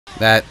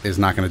That is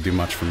not going to do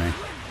much for me.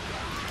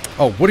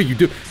 Oh, what are you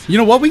doing? You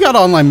know what? We got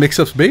online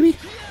mix-ups, baby.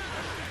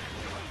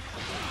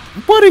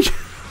 What are you...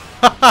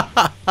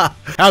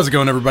 How's it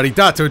going, everybody?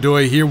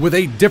 Dotodoya here with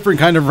a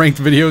different kind of ranked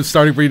video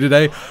starting for you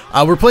today.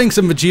 We're playing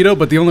some Vegito,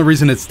 but the only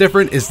reason it's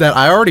different is that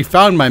I already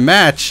found my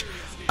match.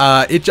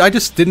 I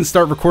just didn't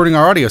start recording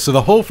our audio, so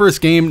the whole first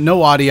game,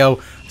 no audio.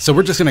 So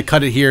we're just going to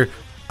cut it here,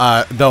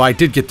 though I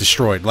did get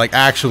destroyed. Like,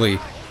 actually,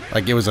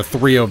 like it was a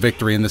 3-0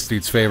 victory in this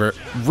dude's favor.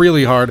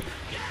 Really hard.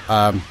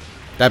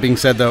 That being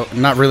said, though,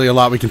 not really a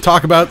lot we can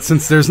talk about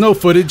since there's no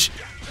footage.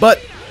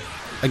 But,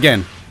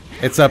 again,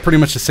 it's pretty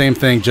much the same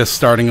thing, just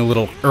starting a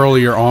little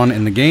earlier on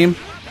in the game.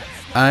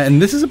 And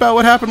this is about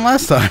what happened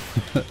last time.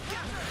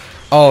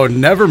 Oh,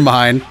 never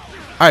mind.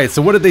 Alright,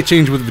 so what did they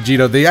change with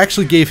Vegito? They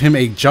actually gave him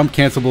a jump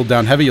cancelable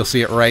down heavy. You'll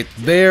see it right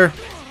there.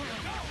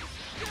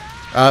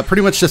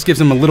 Pretty much just gives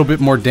him a little bit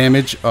more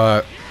damage,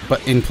 but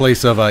in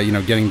place of, you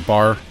know, getting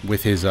bar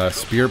with his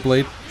spirit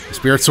blade.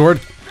 Spirit sword.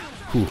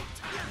 Whew.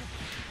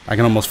 I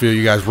can almost feel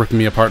you guys ripping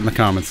me apart in the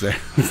comments there.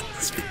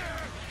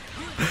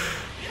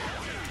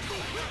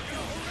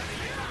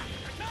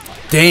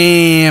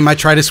 Damn, I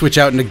tried to switch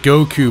out into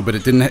Goku, but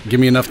it didn't give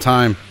me enough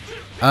time.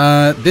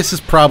 This is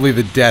probably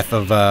the death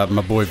of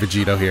my boy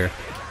Vegito here.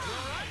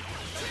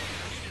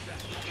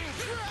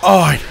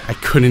 Oh, I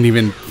couldn't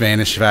even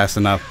vanish fast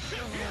enough.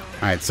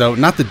 Alright, so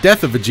not the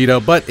death of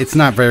Vegito, but it's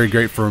not very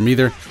great for him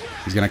either.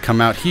 He's going to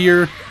come out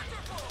here.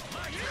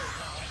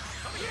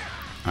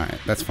 Alright,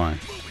 that's fine.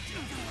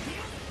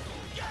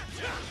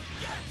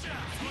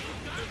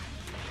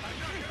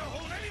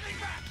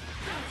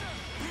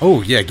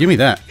 Oh, yeah, give me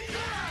that.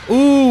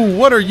 Ooh,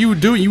 what are you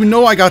doing? You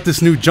know I got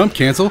this new jump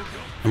cancel.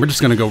 And we're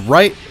just going to go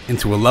right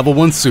into a level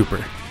 1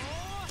 super.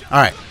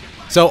 Alright,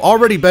 so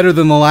already better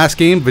than the last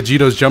game.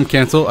 Vegito's jump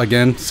cancel,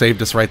 again, saved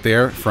us right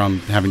there from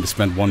having to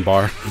spend 1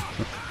 bar.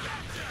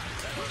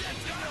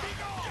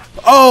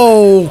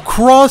 Oh,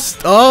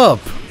 crossed up.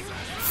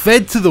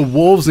 Fed to the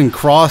wolves and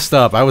crossed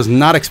up. I was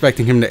not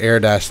expecting him to air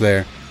dash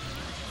there.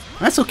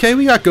 That's okay,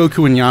 we got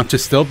Goku and Yamcha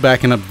still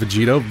backing up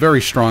Vegito. Very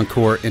strong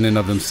core in and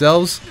of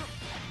themselves.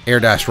 Air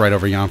dash right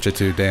over Yamcha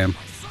too, damn.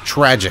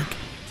 Tragic.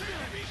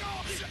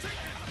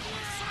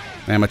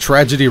 Damn, a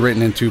tragedy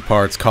written in 2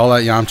 parts. Call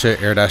out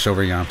Yamcha, air dash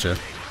over Yamcha.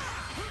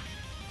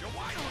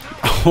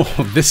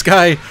 Oh, this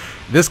guy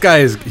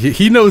is,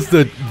 he knows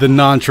the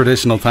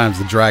non-traditional times,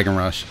 the Dragon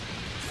Rush.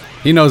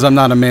 He knows I'm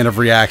not a man of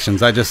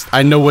reactions.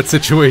 I know what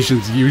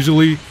situations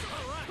usually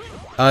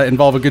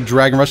involve a good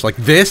Dragon Rush, like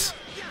this.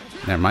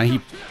 Never mind, he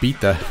beat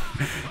the...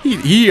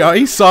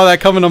 He saw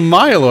that coming a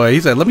mile away.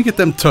 He said, let me get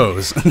them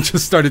toes. And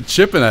just started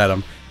chipping at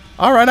him.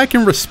 Alright, I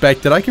can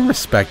respect it. I can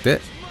respect it.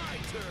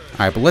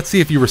 Alright, but let's see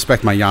if you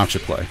respect my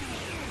Yamcha play.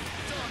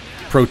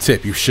 Pro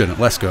tip, you shouldn't.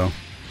 Let's go.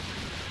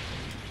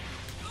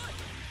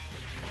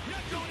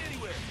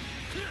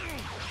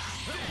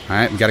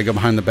 Alright, we gotta go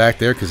behind the back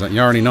there, because you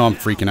already know I'm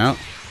freaking out.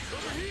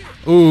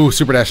 Ooh,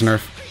 super dash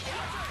nerf.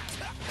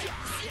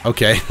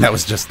 Okay, that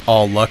was just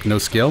all luck, no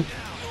skill.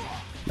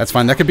 That's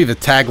fine. That could be the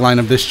tagline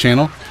of this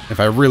channel, if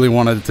I really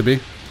wanted it to be.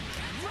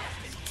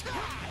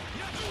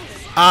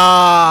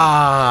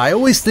 I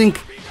always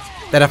think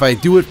that if I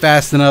do it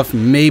fast enough,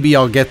 maybe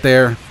I'll get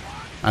there,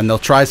 and they'll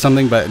try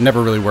something, but it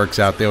never really works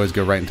out. They always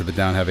go right into the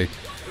down heavy.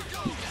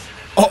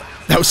 Oh,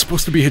 that was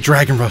supposed to be a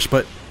Dragon Rush,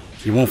 but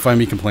you won't find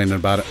me complaining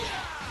about it.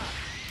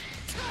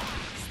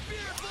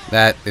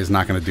 That is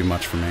not going to do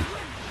much for me.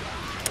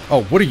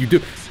 Oh, what are you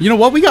doing? You know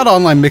what? We got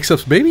online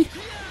mix-ups, baby.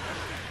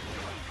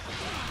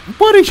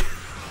 What are you...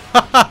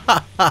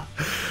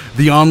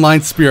 The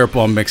online Spirit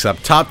Bomb mix-up.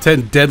 Top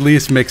 10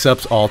 deadliest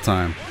mix-ups all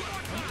time.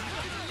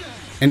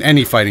 In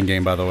any fighting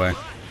game, by the way.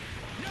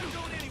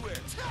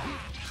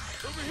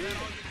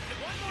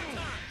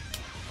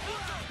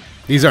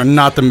 These are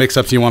not the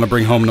mix-ups you want to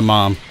bring home to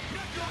mom.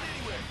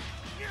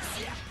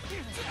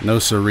 No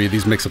siree,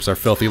 these mix-ups are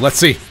filthy. Let's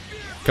see.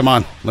 Come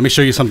on, let me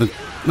show you something.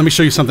 Let me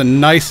show you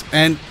something nice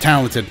and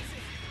talented.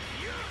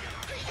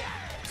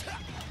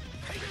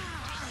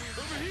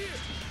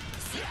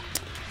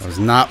 That was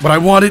not what I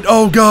wanted.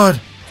 Oh, God.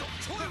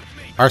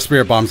 Our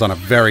Spirit Bomb's on a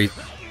very,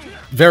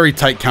 very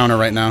tight counter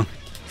right now.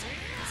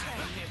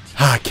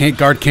 Can't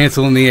guard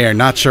cancel in the air.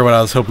 Not sure what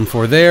I was hoping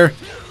for there.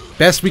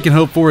 Best we can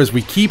hope for is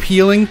we keep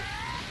healing,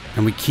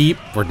 and we keep...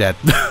 We're dead.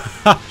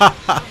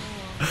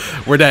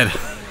 We're dead.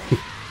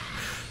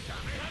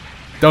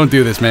 Don't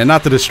do this, man.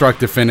 Not the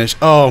destructive finish.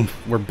 Oh,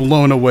 we're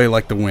blown away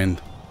like the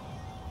wind.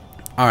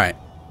 Alright.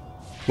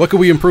 What could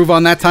we improve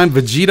on that time?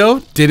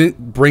 Vegito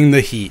didn't bring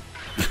the heat.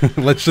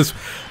 let's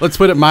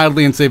put it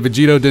mildly and say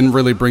Vegito didn't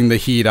really bring the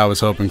heat I was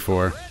hoping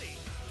for.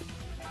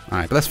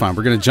 Alright, but that's fine.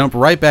 We're going to jump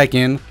right back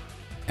in,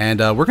 and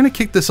we're going to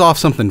kick this off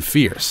something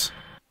fierce.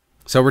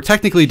 So we're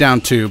technically down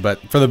 2, but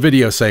for the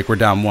video's sake, we're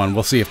down 1.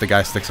 We'll see if the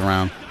guy sticks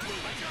around.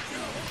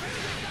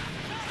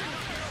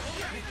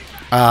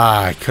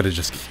 I could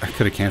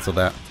have canceled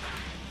that.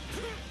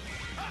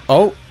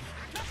 Oh.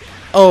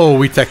 Oh,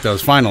 we tech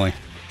those, finally.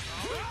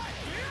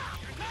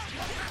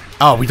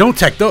 Oh, we don't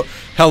tech though.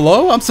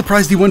 Hello? I'm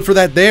surprised he went for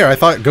that there. I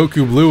thought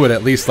Goku Blue would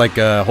at least like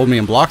hold me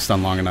in block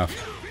stun long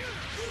enough.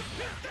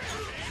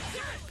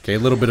 Okay, a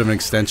little bit of an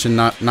extension.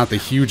 Not the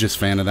hugest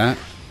fan of that.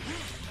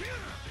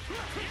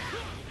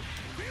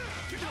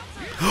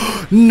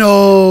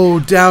 No!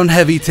 Down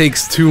heavy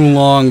takes too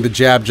long. The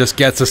jab just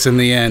gets us in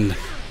the end.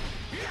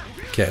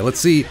 Okay, let's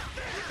see.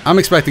 I'm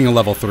expecting a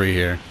level 3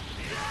 here.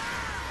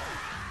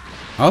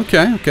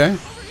 Okay, okay.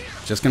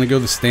 Just gonna go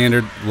the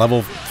standard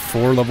level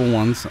 4, level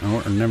 1s.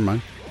 Oh, never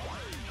mind.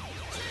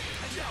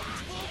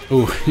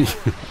 Ooh.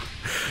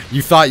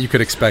 You thought you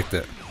could expect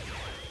it.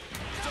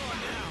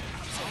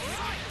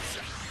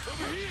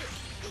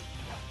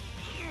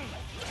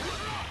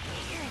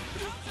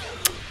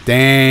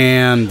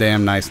 Damn,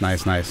 nice.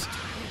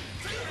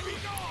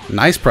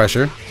 Nice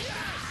pressure.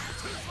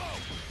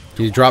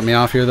 Can you drop me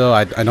off here, though?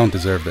 I don't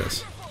deserve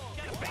this.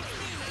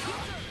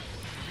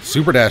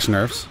 Super dash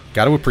nerfs.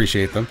 Got to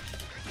appreciate them.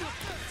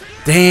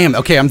 Damn,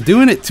 okay, I'm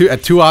doing it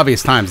at two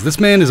obvious times. This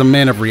man is a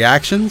man of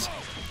reactions.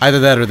 Either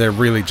that or they're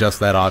really just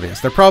that obvious.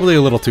 They're probably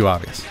a little too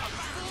obvious.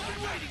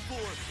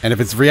 And if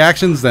it's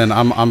reactions, then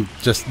I'm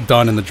just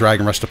done in the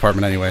Dragon Rush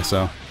department anyway,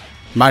 so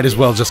might as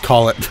well just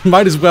call it.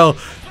 Might as well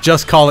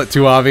just call it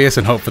too obvious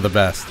and hope for the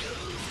best.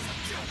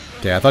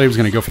 Okay, I thought he was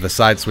going to go for the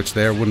side switch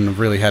there. Wouldn't have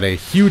really had a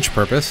huge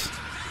purpose.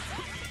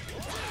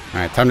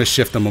 Alright, time to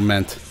shift the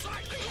moment.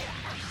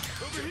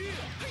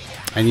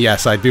 And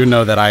yes, I do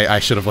know that I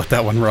should have let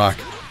that one rock.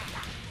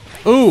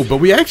 Ooh, but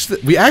we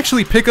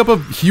actually pick up a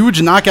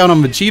huge knockout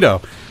on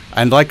Vegito.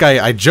 And like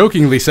I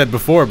jokingly said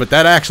before, but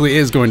that actually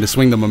is going to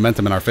swing the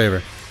momentum in our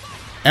favor.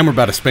 And we're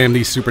about to spam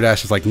these super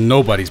dashes like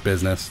nobody's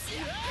business.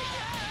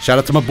 Shout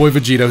out to my boy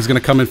Vegito, who's going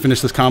to come and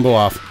finish this combo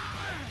off.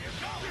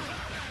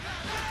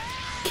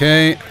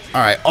 Okay,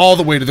 alright, all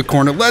the way to the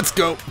corner. Let's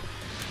go.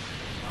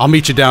 I'll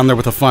meet you down there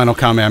with a final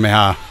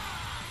Kamehameha.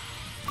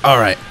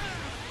 Alright.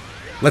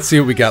 Let's see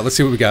what we got. Let's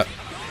see what we got.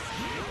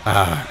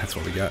 Ah, that's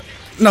what we got.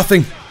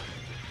 Nothing.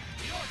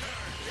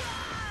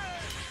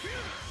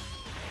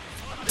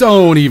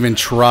 Don't even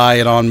try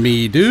it on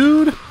me,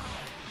 dude.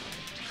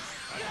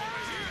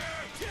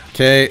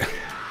 Okay.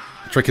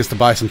 Trick is to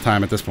buy some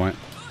time at this point.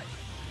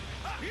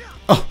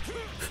 Oh.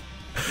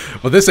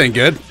 Well, this ain't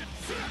good.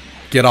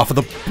 Get off of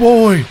the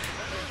boy.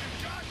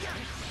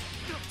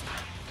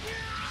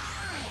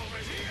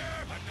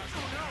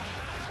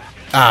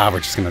 Ah, we're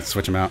just gonna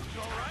switch him out.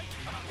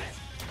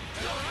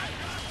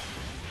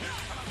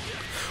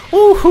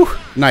 Ooh,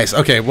 nice.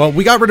 Okay, well,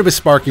 we got rid of his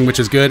sparking, which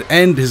is good,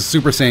 and his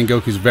Super Saiyan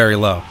Goku's very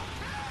low.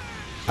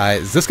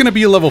 Is this gonna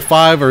be a level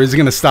 5, or is he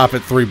gonna stop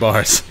at 3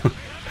 bars?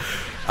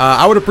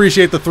 I would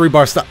appreciate the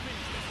 3-bar stop.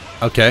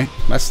 Okay,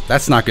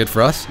 that's not good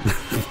for us.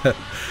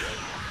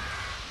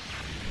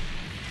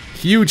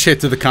 Huge hit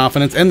to the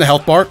confidence and the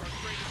health bar.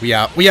 We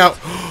out. We out.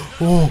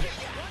 Oh.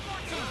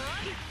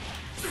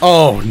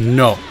 Oh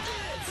no.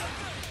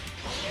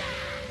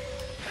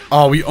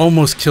 Oh, we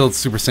almost killed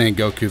Super Saiyan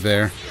Goku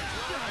there.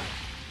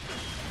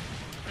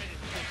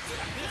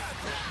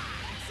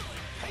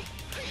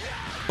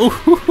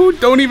 Ooh,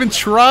 don't even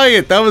try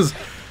it.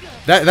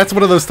 That's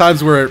one of those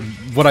times where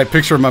what I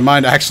picture in my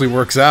mind actually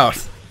works out.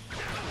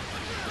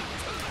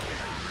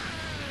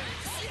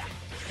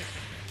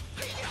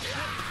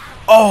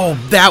 Oh,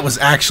 that was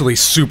actually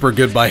super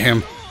good by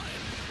him.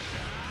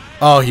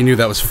 Oh, he knew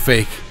that was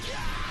fake.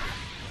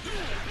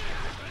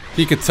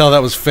 He could tell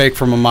that was fake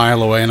from a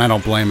mile away, and I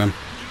don't blame him.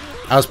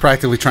 I was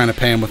practically trying to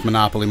pay him with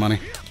Monopoly money.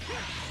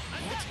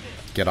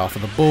 Get off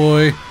of the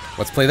boy.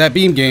 Let's play that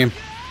beam game.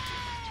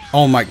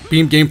 Oh my,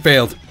 beam game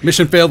failed.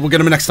 Mission failed, we'll get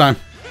him next time.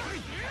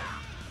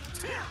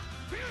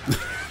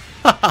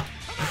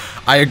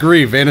 I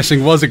agree,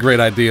 vanishing was a great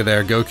idea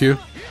there, Goku.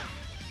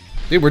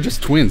 Dude, we're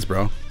just twins,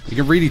 bro. We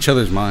can read each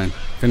other's mind.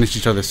 Finish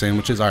each other's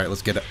sandwiches. Alright,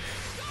 let's get it.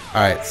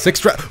 Alright, 6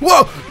 strike.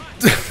 Whoa!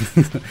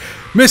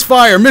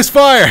 Misfire,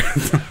 misfire!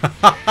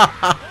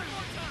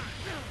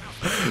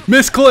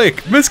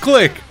 Misclick,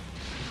 misclick!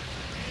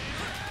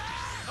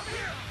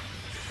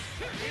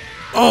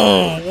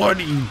 Oh, why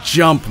do you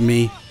jump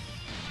me?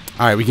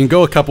 Alright, we can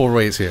go a couple of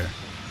ways here.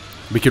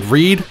 We could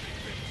read,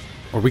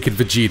 or we could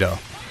Vegito.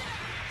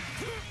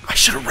 I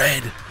should have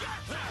read.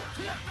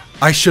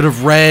 I should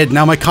have read.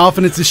 Now my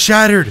confidence is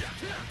shattered.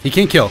 He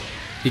can't kill.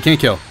 He can't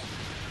kill.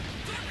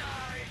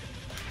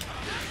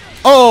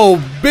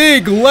 Oh,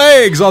 big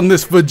legs on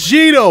this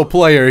Vegito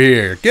player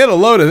here. Get a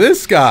load of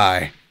this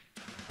guy.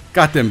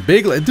 Got them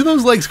big legs. Do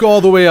those legs go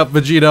all the way up,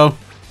 Vegito?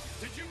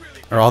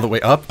 Or all the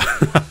way up?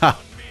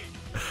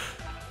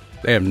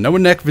 They have no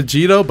neck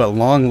Vegito, but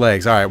long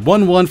legs. Alright,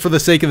 1-1 for the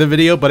sake of the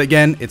video, but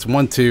again, it's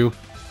 1-2.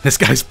 This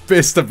guy's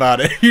pissed about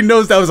it. He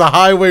knows that was a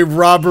highway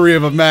robbery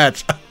of a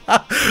match.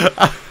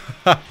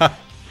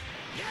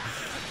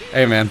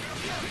 Hey, man.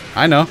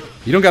 I know.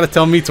 You don't gotta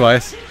tell me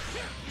twice.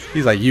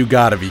 He's like, you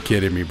gotta be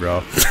kidding me,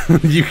 bro.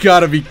 You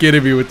gotta be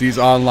kidding me with these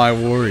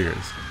online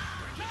warriors.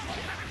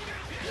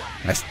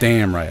 That's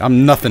damn right.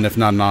 I'm nothing if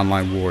not an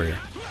online warrior.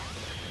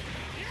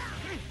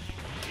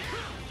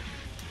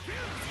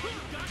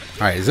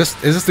 Alright, is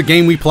this the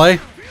game we play?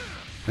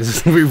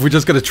 Is this we're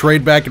just gonna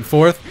trade back and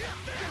forth?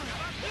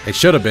 It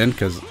should have been,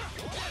 because...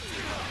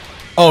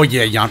 Oh,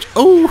 yeah, Yamcha.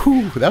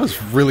 Oh, that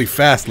was really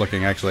fast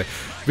looking, actually.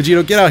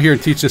 Vegito, get out here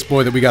and teach this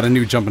boy that we got a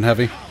new jumping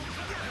heavy.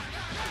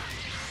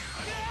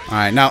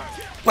 Alright, now,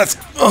 let's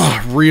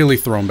really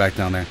throw him back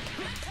down there.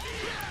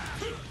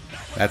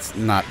 That's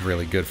not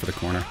really good for the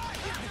corner.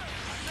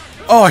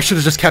 Oh, I should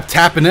have just kept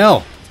tapping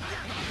L.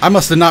 I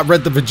must have not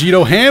read the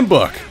Vegito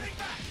handbook.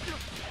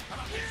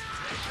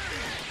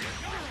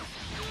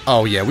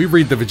 Oh, yeah, we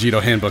read the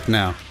Vegito handbook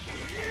now.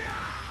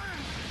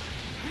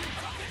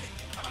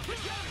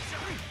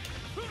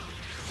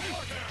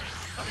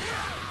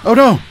 Oh,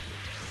 no.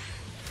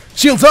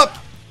 Shields up.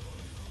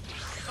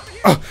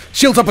 Oh,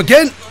 shields up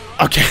again.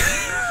 Okay.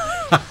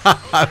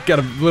 I've got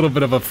a little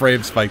bit of a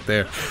frame spike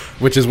there,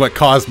 which is what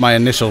caused my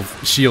initial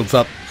shields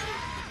up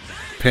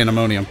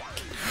pandemonium.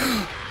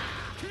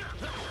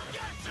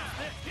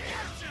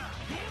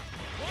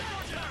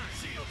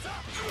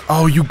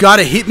 Oh, you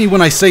gotta hit me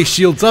when I say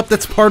shields up.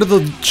 That's part of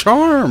the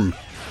charm.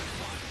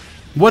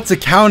 What's a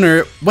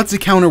counter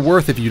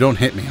worth if you don't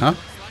hit me, huh?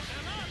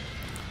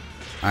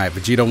 Alright,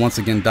 Vegito once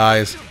again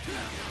dies.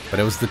 But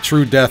it was the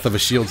true death of a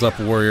shields up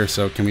warrior,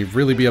 so can we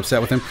really be upset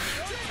with him?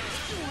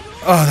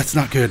 Oh, that's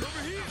not good.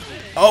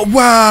 Oh,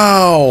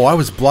 wow! I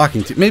was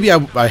blocking too. Maybe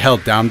I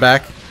held down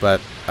back,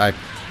 but I...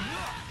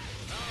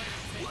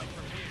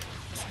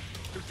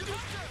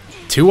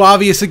 Too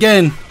obvious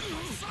again.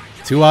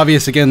 Too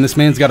obvious again. This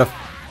man's got a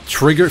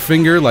trigger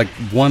finger like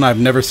one I've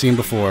never seen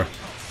before.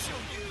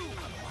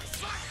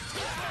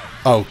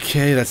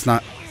 Okay, that's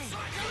not...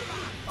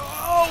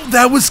 Oh,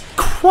 that was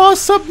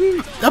cross-up...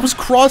 That was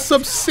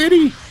cross-up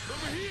city.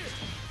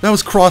 That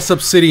was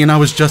cross-up city, and I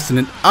was just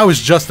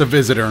a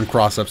visitor in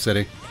cross-up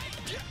city.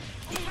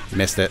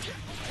 Missed it.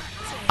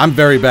 I'm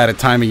very bad at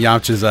timing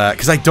Yamcha's,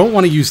 because I don't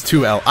want to use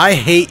 2L. I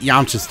hate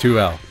Yamcha's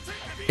 2L.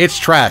 It's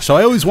trash, so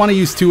I always want to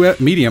use 2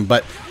 medium,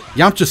 but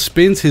Yamcha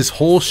spins his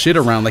whole shit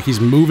around like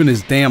he's moving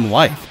his damn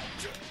life.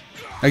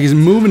 Like he's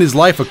moving his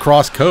life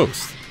across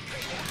coast.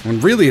 When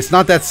really, it's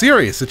not that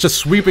serious. It's just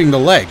sweeping the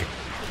leg.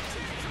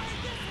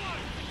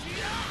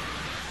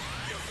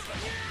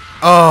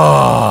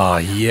 Oh,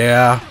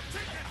 yeah.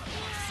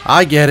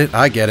 I get it,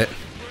 I get it.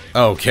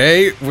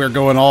 Okay, we're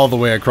going all the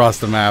way across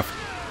the map.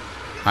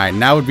 Alright,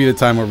 now would be the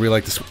time where we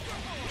like to...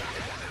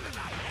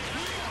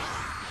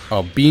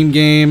 Oh, beam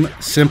game,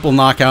 simple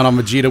knockout on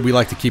Vegeta. We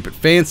like to keep it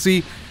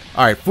fancy.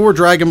 Alright, 4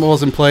 Dragon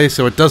Balls in play,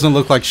 so it doesn't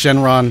look like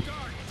Shenron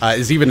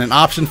is even an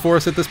option for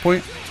us at this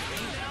point.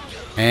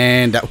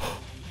 And...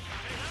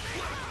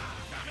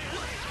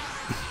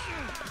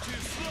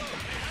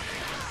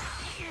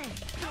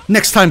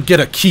 Next time, get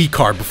a key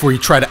card before you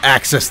try to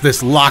access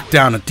this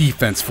lockdown a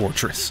defense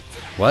fortress.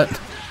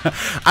 What?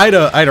 I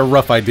had a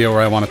rough idea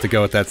where I wanted to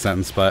go with that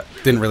sentence, but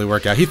didn't really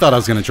work out. He thought I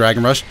was going to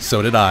Dragon Rush,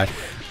 so did I.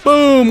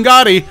 Boom!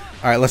 Got he!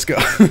 Alright, let's go.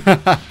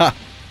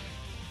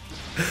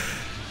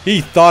 He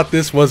thought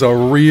this was a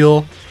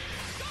real...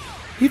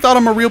 He thought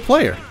I'm a real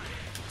player.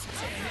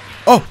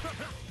 Oh!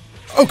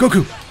 Oh,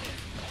 Goku!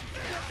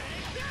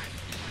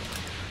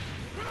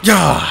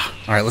 Yeah!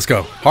 Alright, let's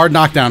go. Hard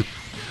knockdown.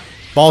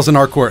 Ball's in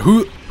our court.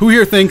 Who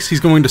here thinks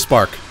he's going to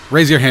spark?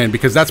 Raise your hand,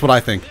 because that's what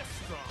I think.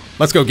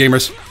 Let's go,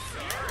 gamers.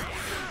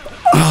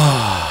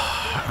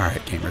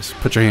 Alright, gamers.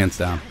 Put your hands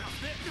down.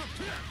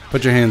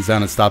 Put your hands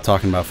down and stop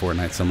talking about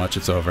Fortnite so much.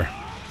 It's over.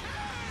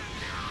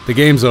 The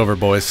game's over,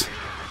 boys.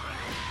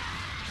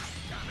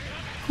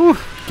 Whew.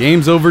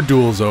 Game's over,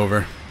 duel's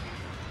over.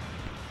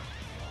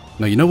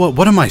 No, you know what?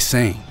 What am I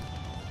saying?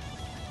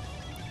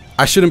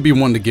 I shouldn't be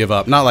one to give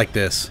up. Not like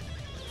this.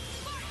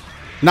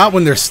 Not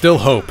when there's still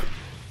hope.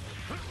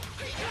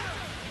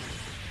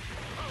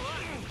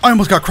 I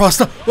almost got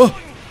crossed up. Oh.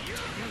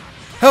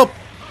 Help!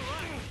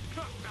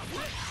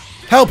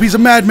 Help, he's a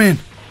madman!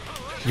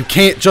 You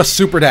can't just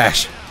super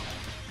dash.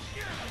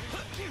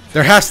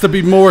 There has to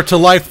be more to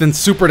life than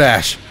super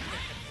dash.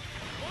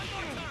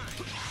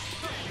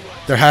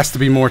 There has to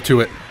be more to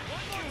it.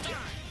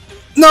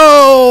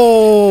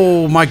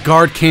 No! My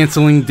guard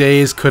canceling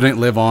days couldn't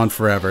live on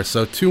forever.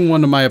 So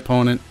 2-1 to my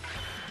opponent.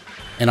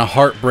 And a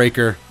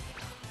heartbreaker.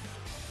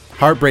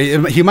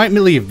 Heartbreak. He might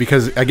leave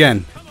because,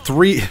 again,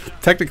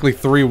 technically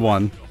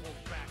 3-1.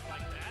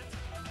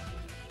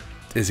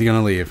 Is he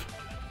gonna leave?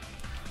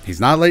 He's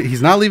not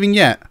leaving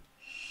yet.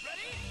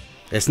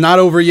 It's not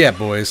over yet,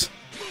 boys.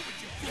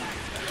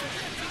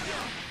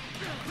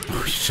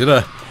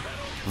 Shoulda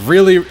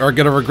really are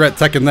gonna regret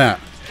teching that.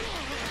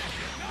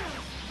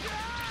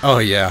 Oh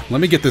yeah,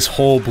 let me get this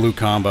whole blue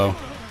combo.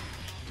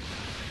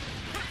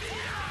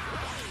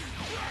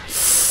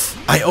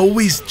 I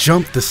always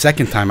jump the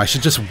second time. I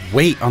should just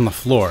wait on the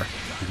floor.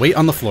 Wait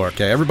on the floor,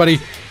 okay? Everybody,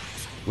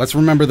 let's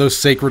remember those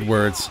sacred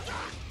words.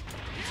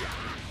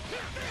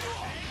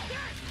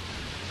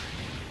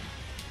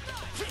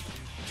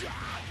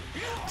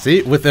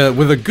 See, with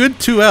a good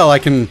 2L, I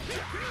can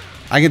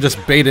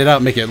just bait it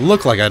out, make it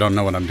look like I don't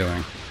know what I'm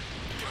doing.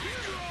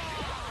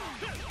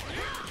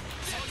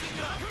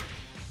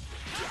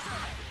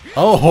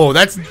 Oh,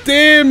 that's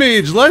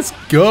damage. Let's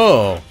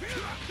go.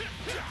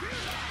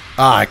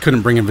 Ah, I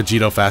couldn't bring in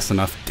Vegito fast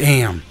enough.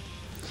 Damn.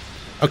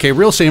 Okay,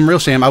 real shame, real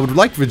shame. I would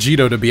like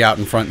Vegito to be out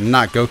in front and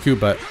not Goku,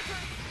 but...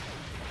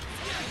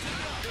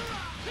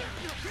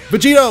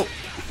 Vegito!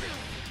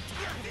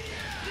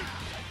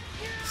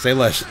 Say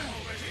less.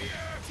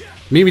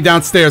 Meet me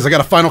downstairs. I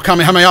got a final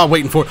Kamehameha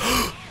waiting for...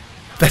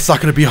 That's not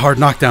going to be a hard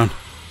knockdown.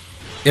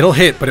 It'll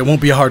hit, but it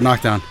won't be a hard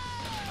knockdown.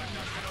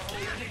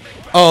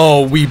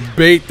 Oh, we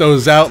bait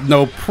those out.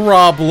 No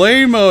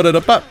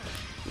problemo.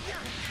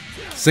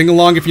 Sing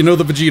along if you know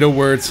the Vegito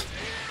words.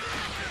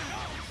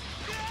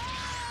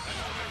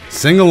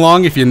 Sing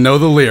along if you know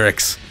the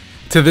lyrics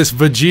to this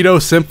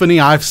Vegito symphony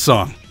I've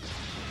sung.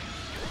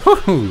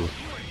 Woohoo!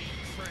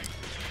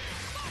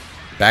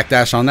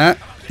 Backdash on that.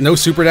 No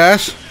super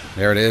dash.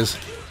 There it is.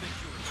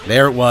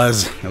 There it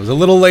was. It was a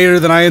little later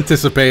than I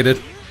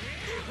anticipated.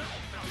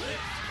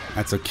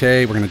 That's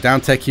okay. We're going to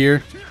down tech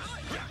here.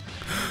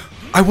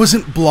 I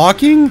wasn't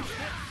blocking?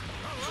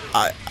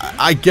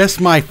 I guess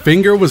my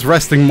finger was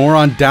resting more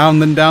on down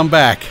than down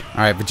back.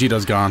 Alright,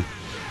 Vegito's gone.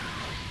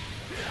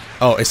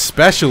 Oh,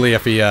 especially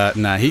if he,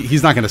 nah,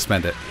 he's not going to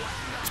spend it.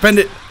 Spend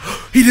it!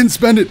 He didn't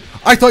spend it!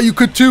 I thought you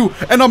could too!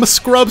 And I'm a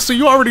scrub, so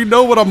you already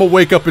know what I'm going to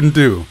wake up and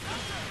do.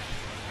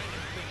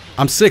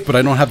 I'm sick, but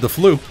I don't have the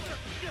flu.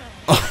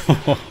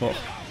 Oh.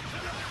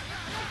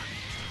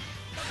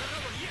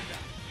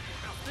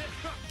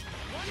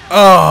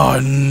 Oh,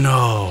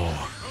 no.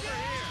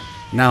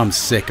 Now I'm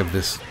sick of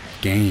this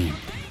game.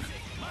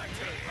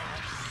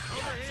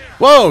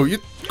 Whoa, you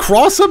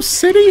cross-up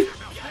city?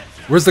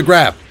 Where's the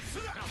grab?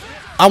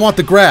 I want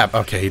the grab.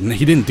 Okay,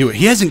 he didn't do it.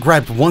 He hasn't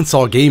grabbed once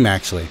all game,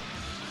 actually.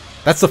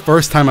 That's the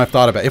first time I've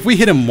thought about it. If we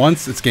hit him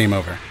once, it's game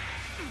over.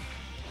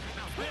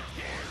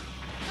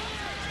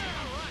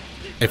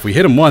 If we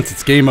hit him once,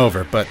 it's game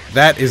over. But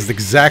that is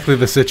exactly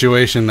the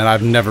situation that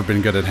I've never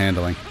been good at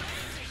handling.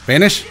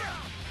 Vanish?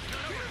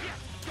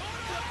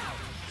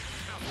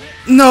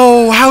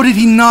 No, how did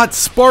he not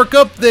spark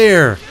up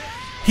there?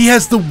 He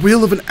has the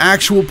will of an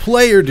actual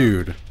player,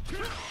 dude.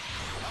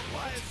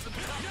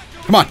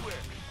 Come on.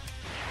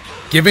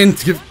 Give in.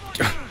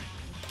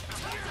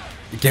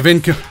 Give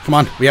in. Come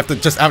on. We have to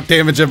just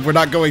out-damage him. We're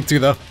not going to,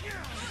 though.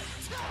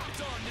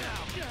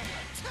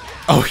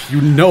 Oh, you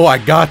know I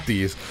got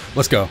these.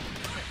 Let's go.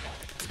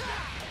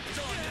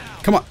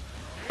 Come on.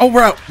 Oh,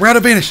 we're out. We're out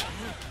of Vanish.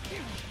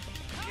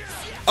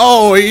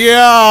 Oh,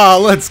 yeah.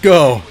 Let's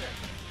go.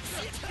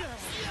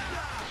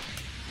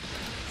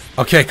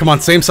 Okay, come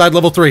on. Same side,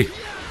 level 3.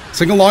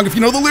 Sing along if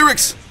you know the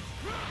lyrics.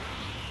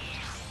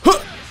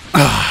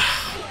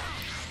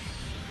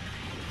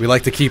 We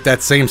like to keep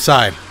that same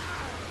side.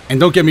 And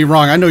don't get me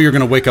wrong, I know you're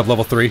going to wake up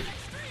level 3.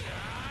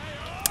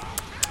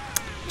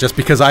 Just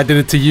because I did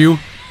it to you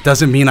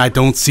doesn't mean I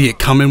don't see it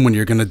coming when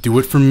you're going to do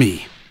it for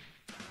me.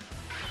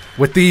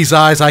 With these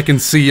eyes, I can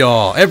see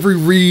all. Every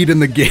read in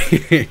the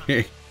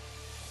game.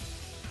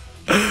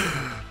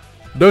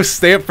 No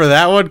stamp for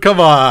that one? Come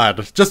on.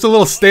 Just a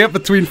little stamp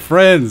between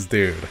friends,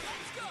 dude.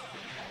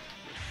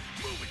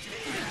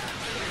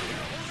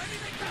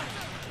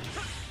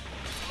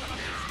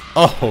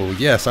 Oh,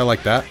 yes, I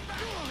like that.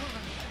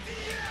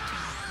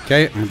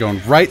 Okay, I'm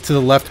going right to the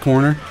left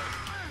corner.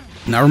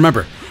 Now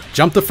remember,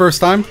 jump the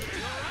first time.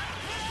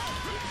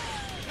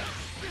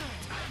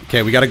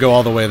 Okay, we got to go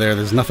all the way there.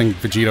 There's nothing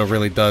Vegito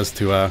really does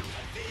to, we're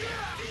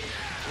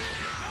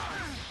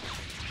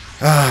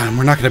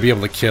not going to be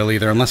able to kill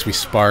either unless we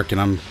spark,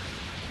 and I'm...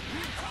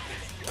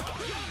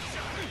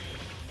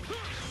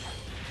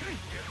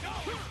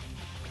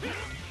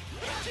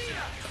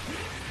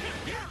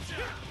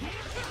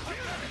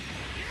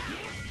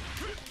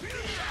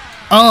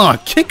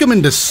 kick him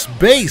into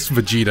space,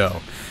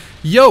 Vegito.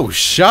 Yo,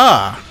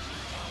 Sha.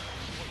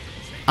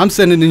 I'm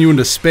sending you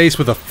into space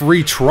with a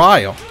free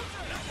trial.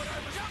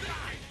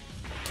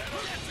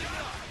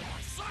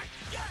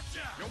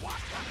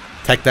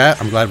 Tech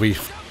that. I'm glad we...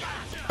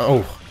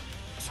 Oh.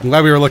 I'm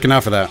glad we were looking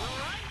out for that.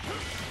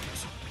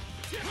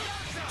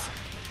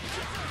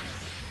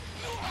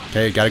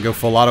 Okay, gotta go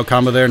full auto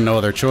combo there. No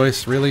other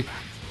choice, really.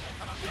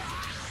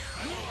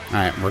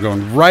 Alright, we're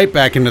going right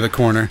back into the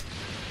corner.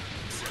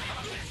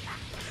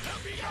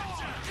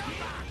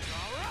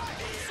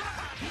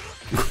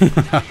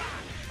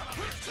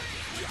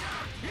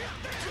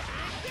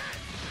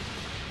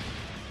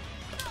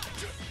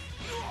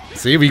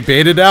 See, we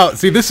baited out.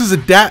 See, this is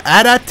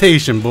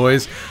adaptation,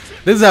 boys.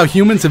 This is how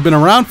humans have been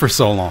around for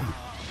so long.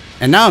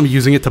 And now I'm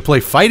using it to play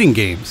fighting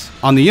games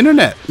on the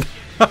internet.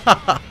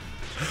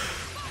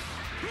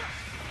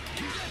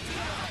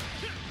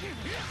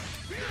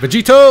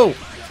 Vegito!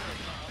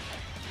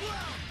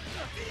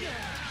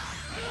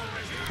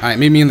 Alright,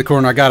 meet me in the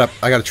corner. I got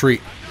a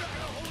treat.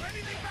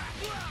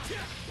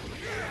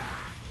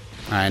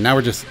 Alright, now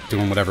we're just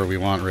doing whatever we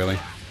want, really.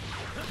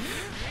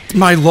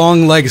 My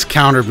long legs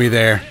countered me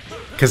there.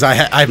 Because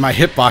my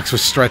hitbox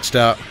was stretched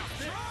out.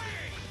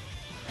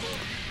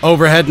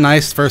 Overhead,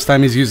 nice. First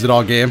time he's used it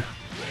all game.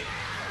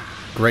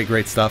 Great,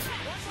 great stuff.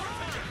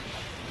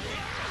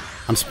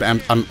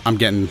 I'm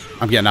getting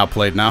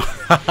outplayed now.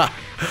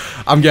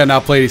 I'm getting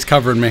outplayed. He's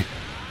covering me.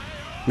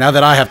 Now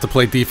that I have to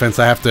play defense,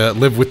 I have to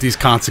live with these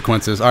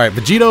consequences. Alright,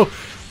 Vegito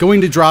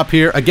going to drop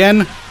here.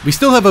 Again, we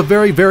still have a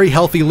very, very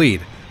healthy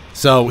lead.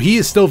 So he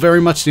is still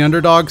very much the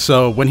underdog,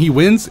 so when he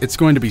wins, it's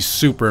going to be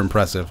super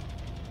impressive.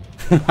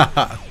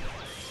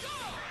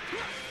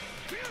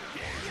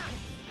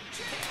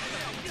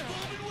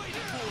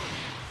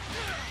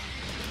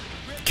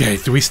 Okay,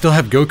 do we still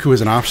have Goku as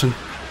an option?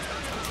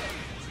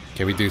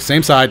 Okay, we do.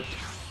 Same side.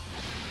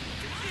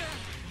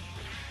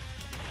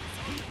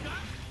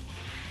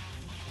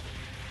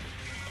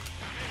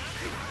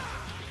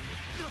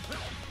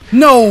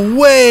 No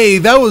way!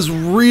 That was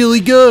really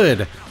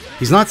good!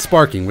 He's not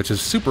sparking, which is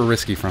super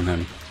risky from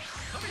him.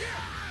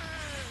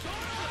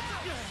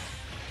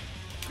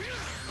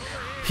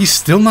 He's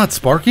still not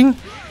sparking?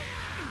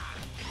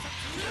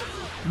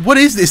 What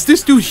is this? Is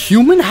this dude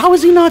human? How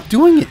is he not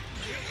doing it?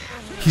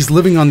 He's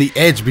living on the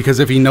edge because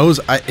if he knows...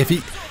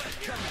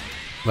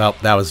 Well,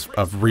 that was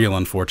a real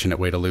unfortunate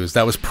way to lose.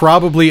 That was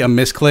probably a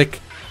misclick.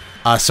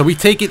 So we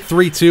take it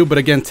 3-2, but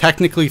again,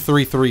 technically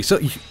 3-3. So...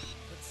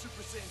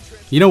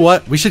 You know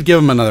what? We should give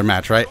him another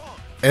match, right?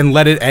 And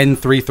let it end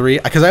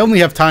 3-3, because I only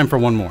have time for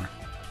one more.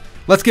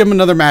 Let's give him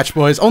another match,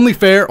 boys. Only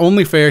fair,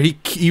 only fair.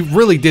 He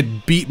really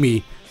did beat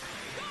me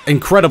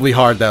incredibly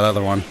hard, that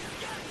other one.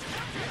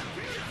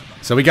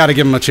 So we got to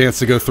give him a chance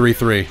to go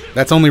 3-3.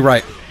 That's only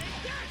right.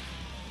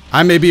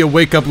 I may be a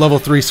wake-up level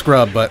 3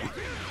 scrub, but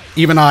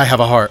even I have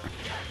a heart.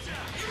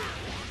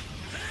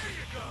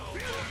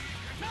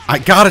 I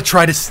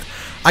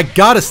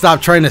gotta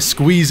stop trying to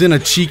squeeze in a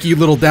cheeky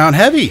little down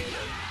heavy.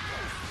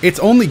 It's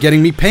only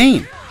getting me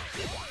pain.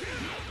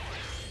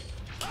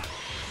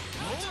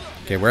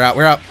 Okay, we're out,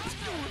 we're out.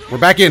 We're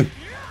back in.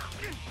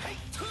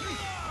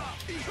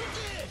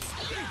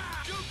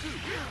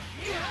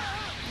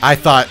 I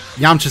thought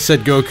Yamcha said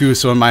Goku,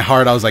 so in my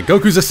heart I was like,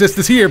 Goku's assist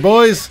is here,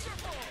 boys.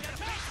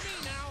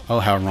 Oh,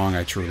 how wrong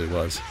I truly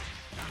was.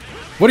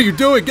 What are you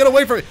doing? Get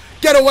away from me!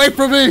 Get away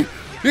from me!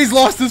 He's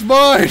lost his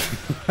mind!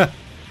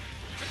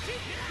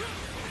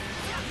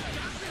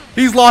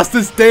 He's lost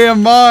his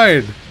damn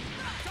mind!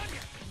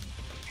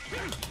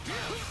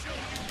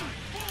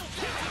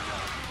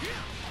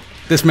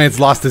 This man's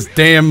lost his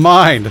damn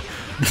mind.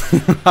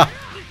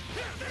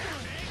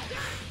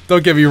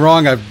 Don't get me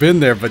wrong, I've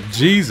been there, but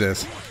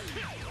Jesus.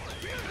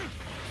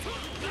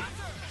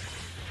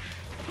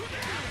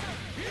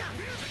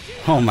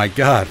 Oh my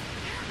god.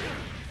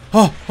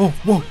 Oh, whoa,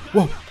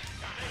 whoa.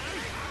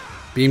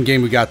 Beam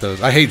game, we got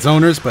those. I hate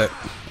zoners, but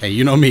hey,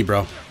 you know me,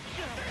 bro.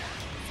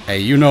 Hey,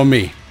 you know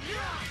me.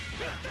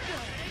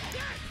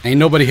 Ain't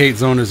nobody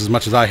hates zoners as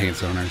much as I hate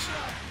zoners.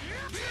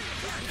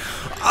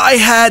 I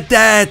had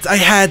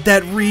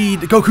that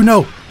read. Goku,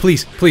 no.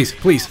 Please, please,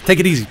 please. Take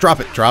it easy. Drop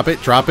it, drop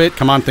it, drop it.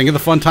 Come on, think of the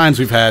fun times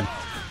we've had.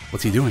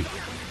 What's he doing?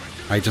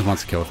 Oh, he just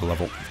wants to kill with a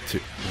level 2.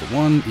 Level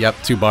 1. Yep,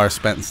 2 bars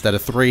spent instead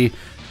of 3.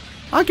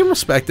 I can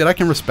respect it. I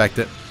can respect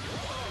it.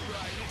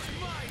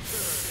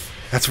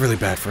 That's really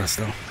bad for us,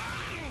 though.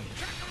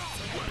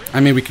 I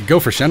mean, we could go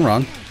for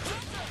Shenron.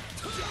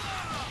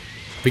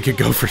 We could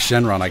go for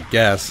Shenron, I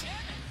guess.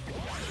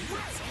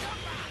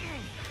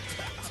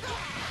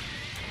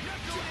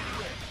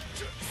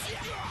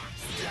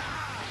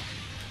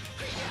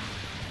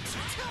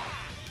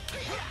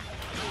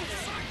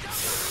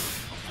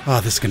 Oh,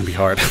 this is going to be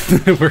hard.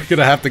 We're going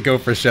to have to go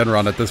for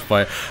Shenron at this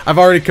point. I've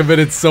already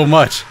committed so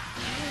much.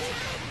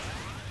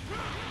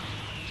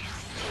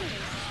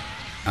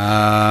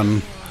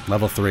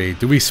 Level 3.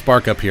 Do we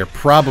spark up here?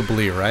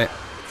 Probably, right?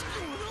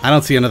 I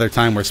don't see another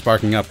time where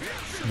sparking up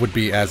would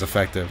be as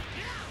effective.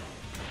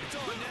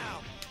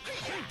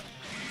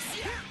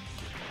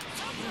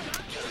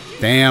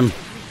 Damn.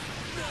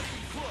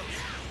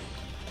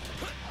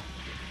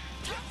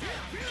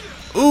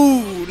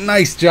 Ooh,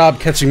 nice job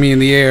catching me in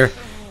the air.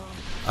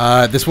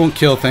 This won't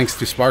kill thanks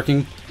to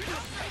sparking.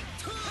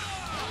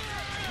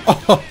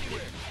 Oh.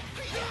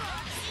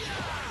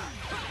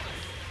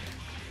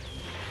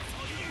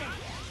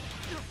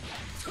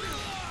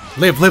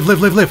 Live.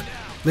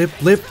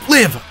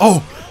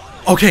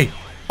 Oh, okay.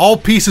 All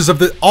pieces of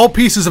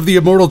the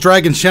immortal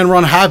dragon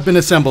Shenron have been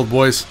assembled,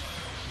 boys.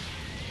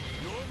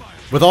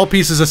 With all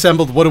pieces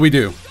assembled, what do we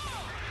do?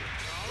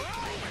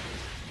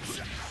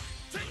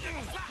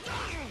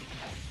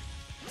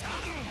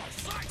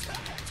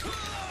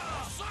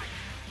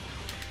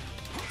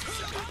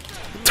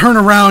 Turn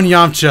around,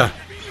 Yamcha.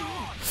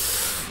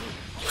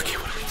 Okay,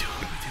 what do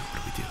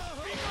we do?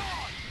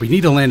 We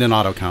need to land an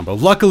auto combo.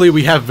 Luckily,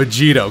 we have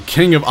Vegito,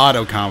 king of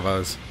auto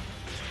combos.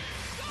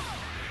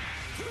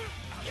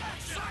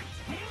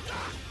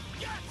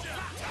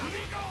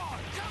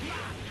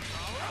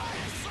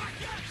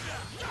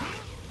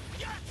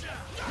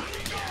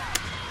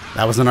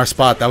 That wasn't our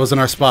spot. That wasn't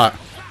our spot.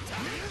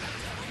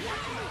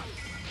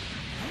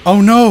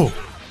 Oh no!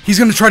 He's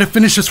gonna try to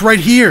finish us right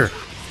here!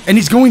 And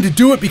he's going to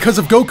do it because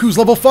of Goku's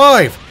level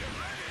 5!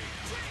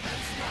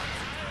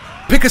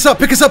 Pick us up!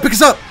 Pick us up! Pick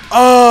us up!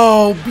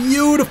 Oh,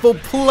 beautiful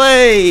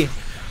play!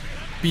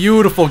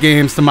 Beautiful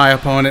games to my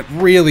opponent.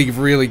 Really,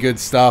 really good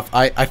stuff.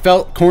 I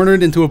felt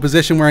cornered into a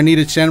position where I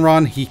needed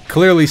Shenron. He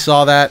clearly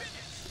saw that.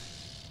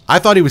 I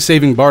thought he was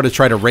saving bar to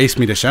try to race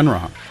me to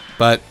Shenron,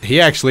 but he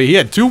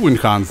had 2 win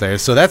cons there,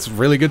 so that's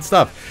really good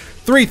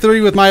stuff.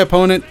 3-3 with my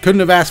opponent. Couldn't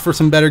have asked for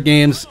some better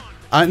games.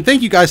 And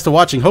thank you guys for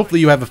watching. Hopefully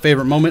you have a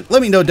favorite moment.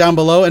 Let me know down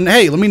below, and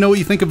hey, let me know what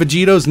you think of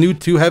Vegito's new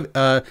 2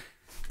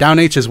 down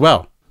H as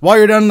well. While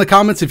you're down in the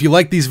comments, if you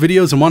like these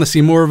videos and want to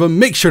see more of them,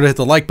 make sure to hit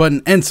the like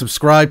button and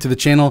subscribe to the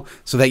channel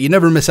so that you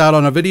never miss out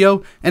on a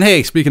video. And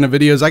hey, speaking of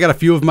videos, I got a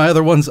few of my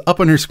other ones up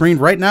on your screen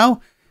right now.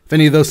 If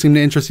any of those seem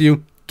to interest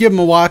you, give them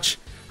a watch.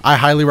 I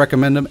highly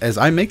recommend them as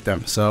I make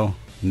them, so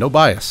no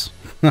bias.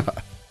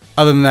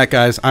 Other than that,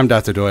 guys, I'm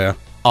Dotodoya.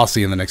 I'll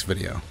see you in the next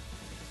video.